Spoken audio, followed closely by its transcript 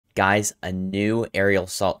Guys, a new aerial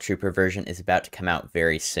assault trooper version is about to come out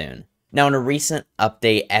very soon. Now, in a recent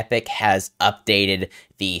update, Epic has updated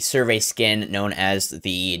the survey skin known as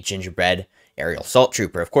the Gingerbread Aerial Assault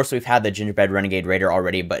Trooper. Of course, we've had the Gingerbread Renegade Raider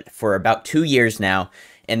already, but for about 2 years now,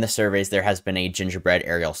 in the surveys, there has been a Gingerbread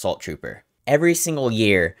Aerial Assault Trooper. Every single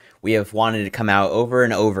year, we have wanted to come out over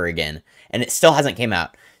and over again, and it still hasn't came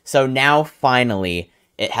out. So now, finally,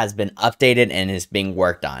 it has been updated and is being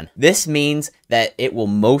worked on. This means that it will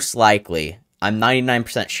most likely, I'm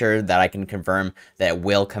 99% sure that I can confirm that it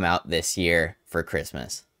will come out this year for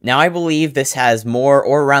Christmas. Now, I believe this has more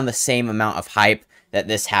or around the same amount of hype that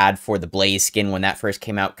this had for the Blaze skin when that first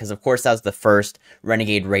came out, because of course that was the first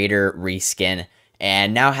Renegade Raider reskin.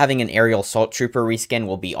 And now having an Aerial Assault Trooper reskin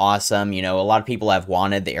will be awesome. You know, a lot of people have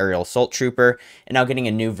wanted the Aerial Assault Trooper, and now getting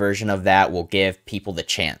a new version of that will give people the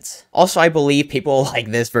chance. Also, I believe people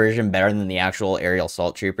like this version better than the actual Aerial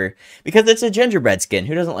Assault Trooper, because it's a gingerbread skin.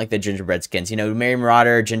 Who doesn't like the gingerbread skins? You know, Mary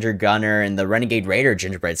Marauder, Ginger Gunner, and the Renegade Raider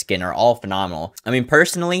gingerbread skin are all phenomenal. I mean,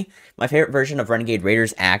 personally, my favorite version of Renegade Raider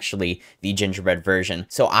is actually the gingerbread version.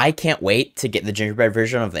 So I can't wait to get the gingerbread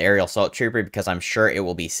version of the Aerial Assault Trooper because I'm sure it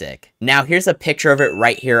will be sick. Now, here's a picture of it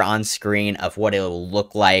right here on screen of what it will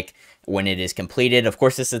look like when it is completed. Of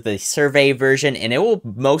course, this is the survey version, and it will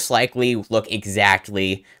most likely look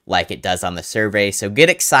exactly like it does on the survey. So get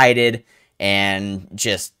excited and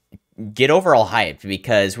just get overall hyped,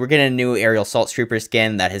 because we're getting a new Aerial Assault Trooper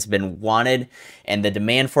skin that has been wanted, and the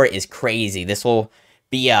demand for it is crazy. This will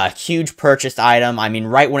be a huge purchased item. I mean,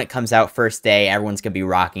 right when it comes out first day, everyone's gonna be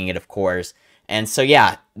rocking it, of course. And so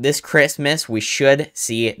yeah, this Christmas, we should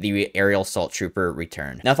see the Aerial Assault Trooper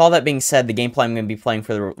return. Now, with all that being said, the gameplay I'm going to be playing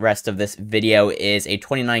for the rest of this video is a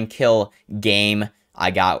 29 kill game I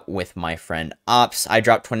got with my friend Ops. I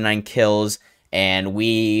dropped 29 kills, and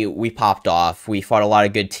we popped off. We fought a lot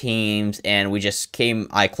of good teams, and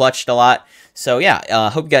I clutched a lot. So yeah,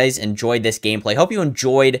 hope you guys enjoyed this gameplay. Hope you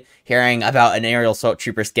enjoyed hearing about an Aerial Assault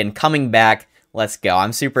Trooper skin coming back. Let's go.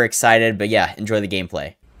 I'm super excited, but yeah, enjoy the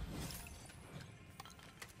gameplay.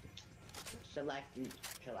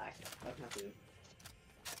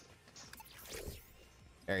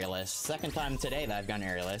 Aerialist. Second time today that I've gone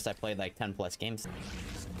Aerialist. I played like 10 plus games.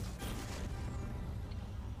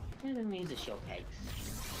 I don't need the shield pegs.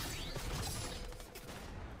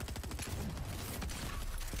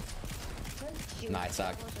 Nah, I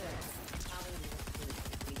suck.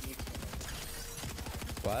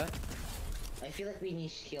 What? I feel like we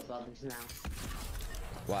need shield bubbles now.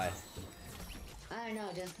 Why? I don't know,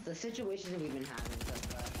 just the situations we've been having so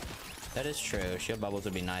far. That is true. Shield bubbles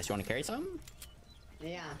would be nice. You want to carry some?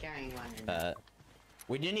 Yeah, I'm carrying one.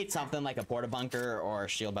 We do need something like a porta bunker or a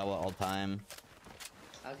shield bubble all the time.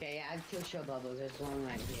 Okay, yeah, I have 2 shield bubbles. There's one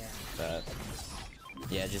right here. But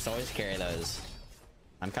yeah, just always carry those.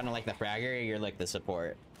 I'm kind of like the fragger. You're like the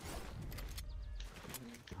support.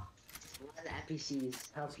 The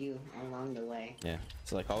NPCs help you along the way. Yeah.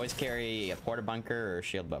 So like always carry a porta bunker or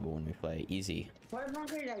shield bubble when we play. Easy. Porta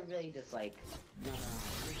bunkers I really dislike. No.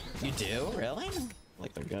 You do? Really?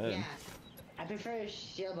 Like they're good. Yeah. I prefer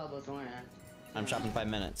shield bubbles more. I'm shopping 5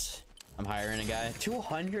 minutes. I'm hiring a guy.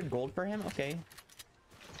 200 gold for him? Okay.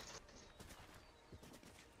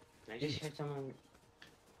 I just heard someone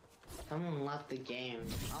left the game.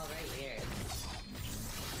 Oh, right here.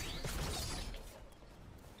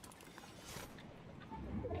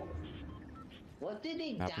 What did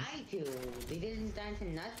they die to? They didn't die to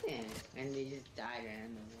nothing. And they just died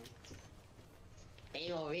randomly.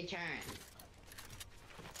 They will return.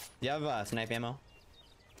 Do you have snipe ammo?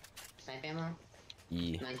 Snipe ammo?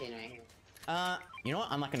 Yeah. 19 right here. You know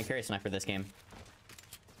what? I'm not gonna carry a sniper this game.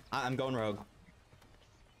 I'm going rogue.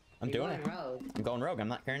 I'm doing it. Rogue. I'm going rogue. I'm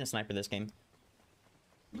not carrying a sniper this game.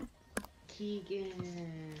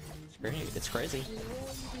 Keegan. It's crazy.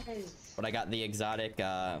 Yes. But I got the exotic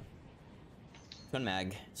gun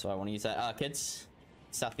mag, so I want to use that. Kids,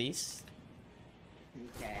 southeast.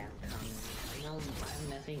 Okay, I'm coming. No, I'm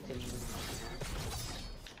nothing to move.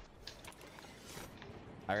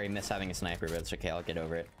 I already miss having a sniper, but it's okay. I'll get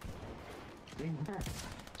over it.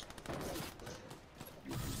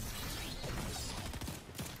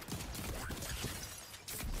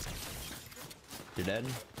 You're dead?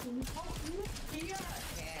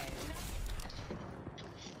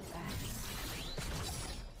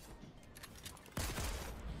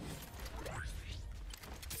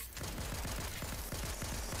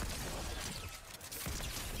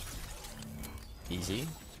 Easy.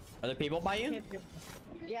 Are there people by you?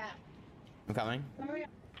 Yeah. I'm coming.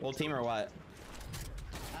 Full team or what?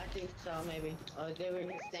 I think so, maybe. Oh, they were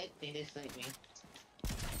sniped. They just sniped me.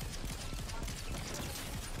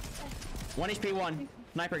 1 HP, 1.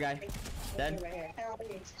 Sniper guy. Dead. Right here. I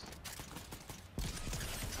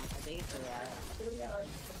think it's a lot.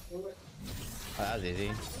 Oh, that was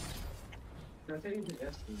easy. For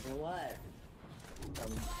what?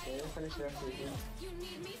 Finish the rest of the game.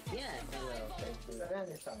 Yeah, I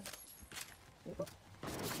will.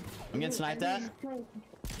 I'm getting sniped at. I was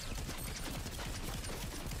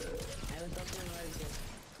talking like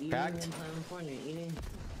eating Cracked. and playing Fortnite, eating.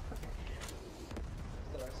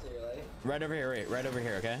 The rest of your life. Right over here, right over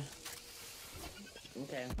here, okay?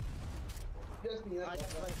 Okay.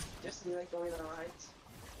 Just me like going on rides.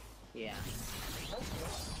 Yeah.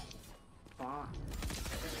 Fuck.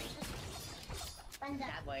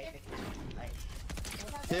 That way. Like,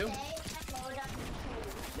 Two?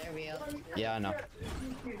 they're real. Yeah, I know.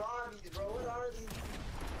 Zombies, bro. What are these?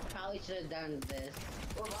 Probably should have done this.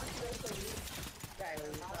 Sorry, was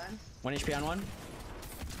it fun? 1 HP on one.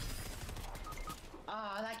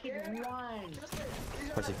 Oh, that kid won.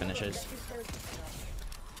 Of course he finishes.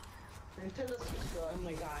 Oh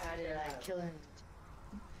my god, how did I kill him?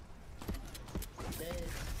 This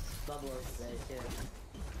bubble is there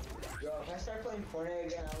too. Yo, if I start playing Fortnite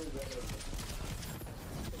again, I will get it.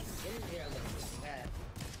 This is zero though. Yeah.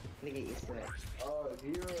 Let me get used to it. Oh,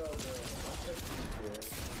 hero,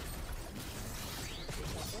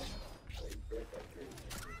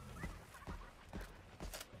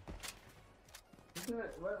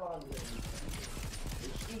 what on this?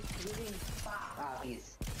 Keep moving fast. Oh,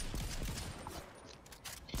 he's.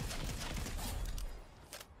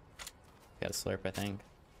 Got a slurp, I think.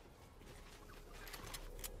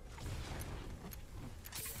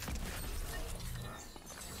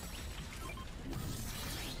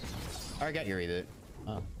 I got your reboot.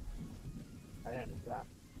 Oh. I didn't stop.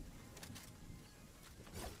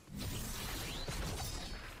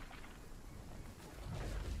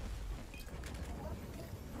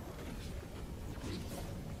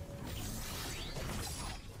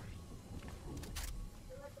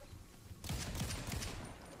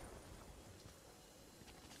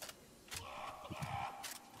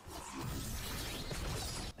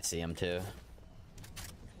 I see him too.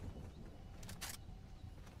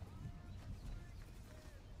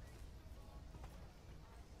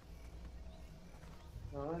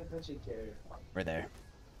 No, I thought you cared. We're there.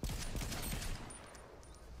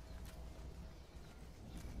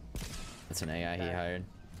 That's an AI he hired.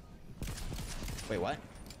 Wait, what?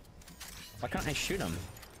 Why can't I shoot him?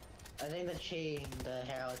 I think the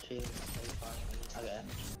Herald tree is fucking. Okay.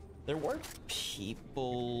 There were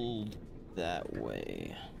people that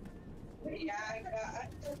way. Yeah, I got.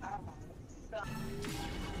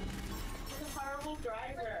 He's a horrible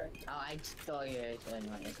driver. Oh, I stole yours when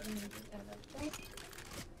I was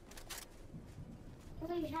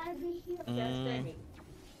Well, he had to be here. Mm.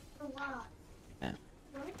 For what? Yeah.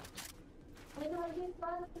 Why do I get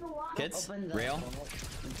brought up to the wall? Kids, Open the real. vault.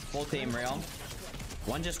 Full team, real.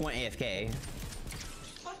 One just went AFK.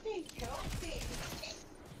 Fucking kill me.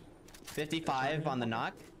 55 on the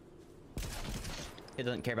knock. He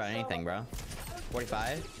doesn't care about anything, bro.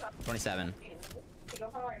 45, 27.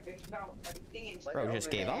 Bro, we just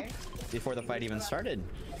gave up before the fight even started.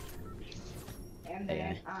 And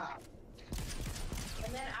then,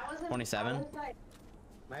 and then I was 27. I was like,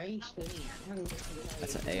 Why are you shooting?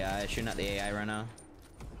 That's an AI. Shooting at the AI right now.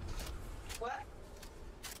 what?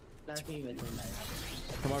 That's me with him.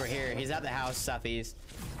 Come over here. He's at the house, southeast.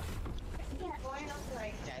 Yeah, going up to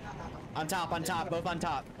like On top, both on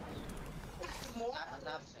top. more.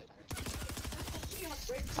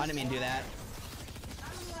 I didn't mean to do that.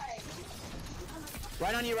 I'm like,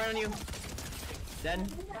 Right on you, right on you.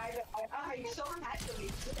 Dead. oh, you're so happy.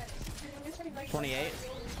 28.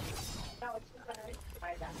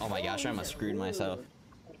 Oh my gosh, I almost screwed myself.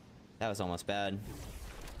 That was almost bad.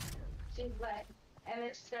 She's like, and then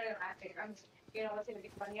she started laughing. You know what's gonna be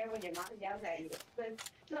funnier when your mom yells at you. But,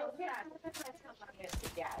 no, yeah,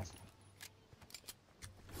 yeah.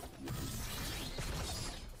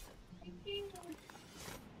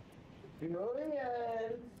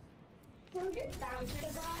 Julian! Don't get down to the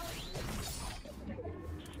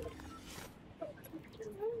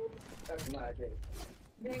That's not great.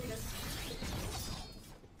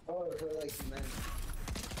 ball. Oh, for like men.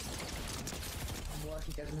 What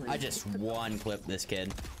he doesn't I just one clipped this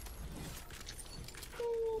kid.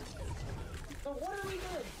 So what are we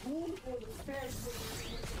doing?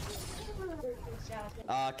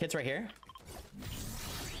 Kid's right here.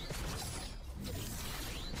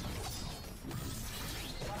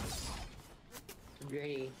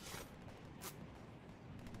 Gritty.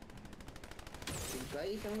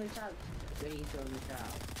 Gritty from the top. Gritty from the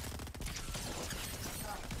top.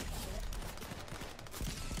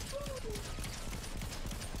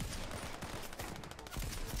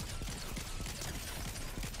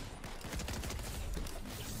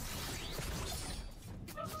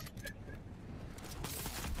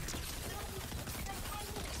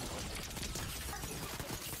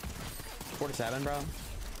 47, bro.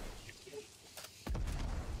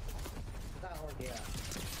 Oh, yeah.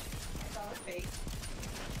 It's all fake.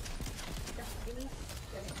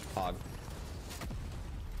 Hog.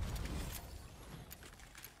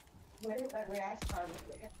 Where is that react card?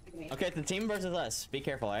 Okay, it's the team versus us. Be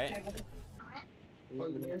careful, alright? Oh,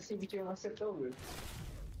 you can see between us and over.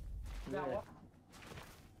 That what?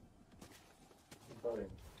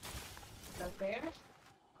 The bear?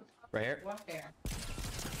 Right here. What bear?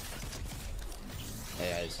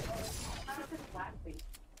 Hey, guys. How does this black be?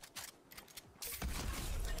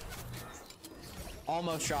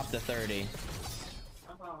 Almost dropped to 30.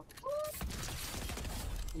 Uh-huh.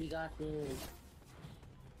 We got this.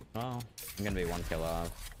 Oh, I'm gonna be 1 kill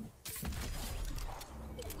off.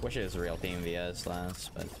 Wish it was a real team VS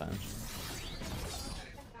last, but fine.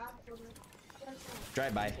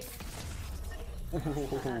 Drive by.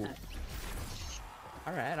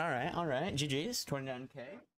 Alright, alright, alright. GG's, 29k.